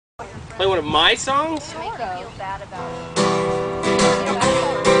Play one of my songs? To make you feel bad about it.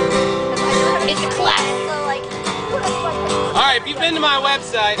 It's a classic. Alright, if you've been to my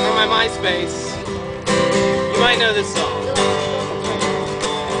website or my MySpace, you might know this song.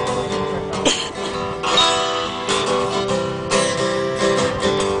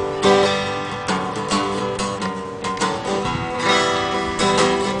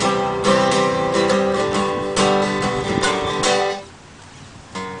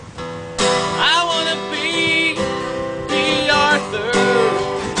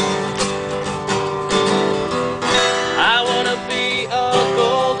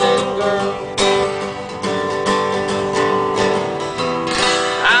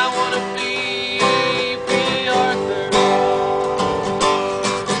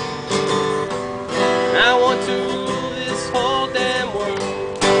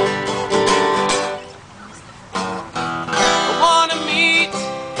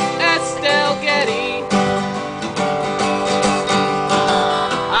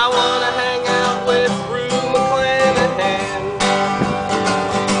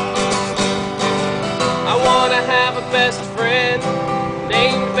 Best friend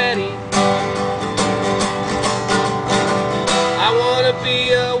named Betty. I want to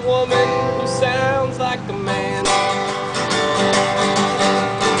be a woman who sounds like a man.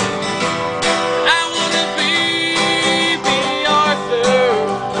 I want to be Arthur.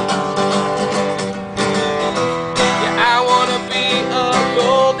 Yeah, I want to be a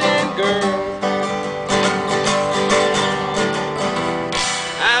golden girl.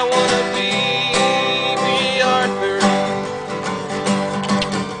 I want to be Arthur.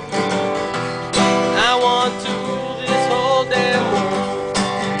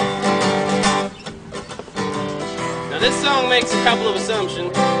 This song makes a couple of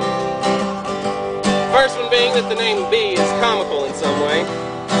assumptions. First one being that the name B is comical in some way.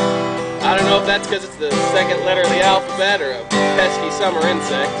 I don't know if that's because it's the second letter of the alphabet or a pesky summer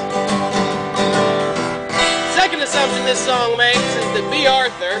insect. Second assumption this song makes is that B.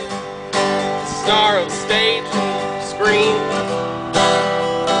 Arthur, star of stage and screen,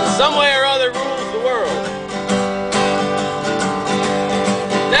 in some way or other rules the world.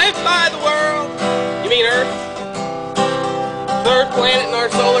 Now if by the world you mean Earth, third planet in our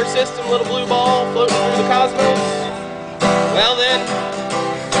solar system, little blue ball floating through the cosmos, well then,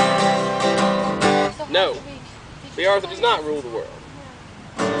 no, B. Arthur does not rule the world.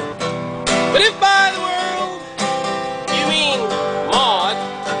 But if by the world you mean Maude,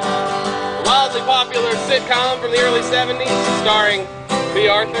 a wildly popular sitcom from the early 70s starring B.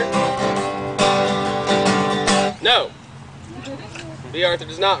 Arthur, no, B. Arthur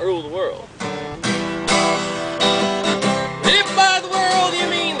does not rule the world.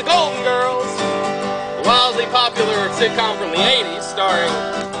 Popular sitcom from the 80s starring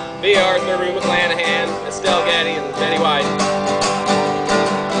B. Arthur, Rue McClanahan, Estelle Getty, and Betty White.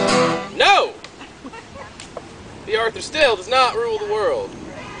 No! B. Arthur still does not rule the world.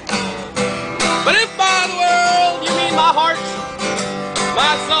 But if by the world you mean my heart,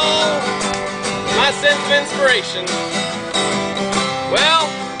 my soul, my sense of inspiration, well,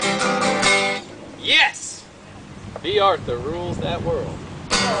 yes! B. Arthur rules that world.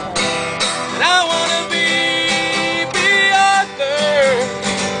 And I want to be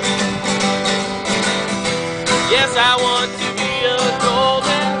yes, I want to be a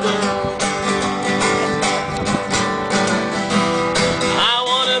golden girl. I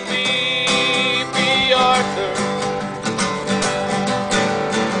want to be Arthur.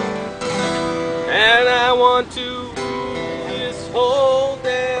 And I want to rule this whole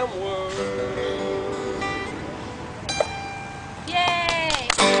damn world. Yay!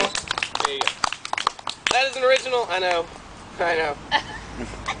 There you go. That is an original. I know.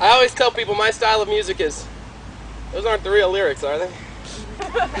 I always tell people my style of music is, those aren't the real lyrics, are they?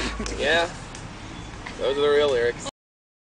 Yeah, those are the real lyrics.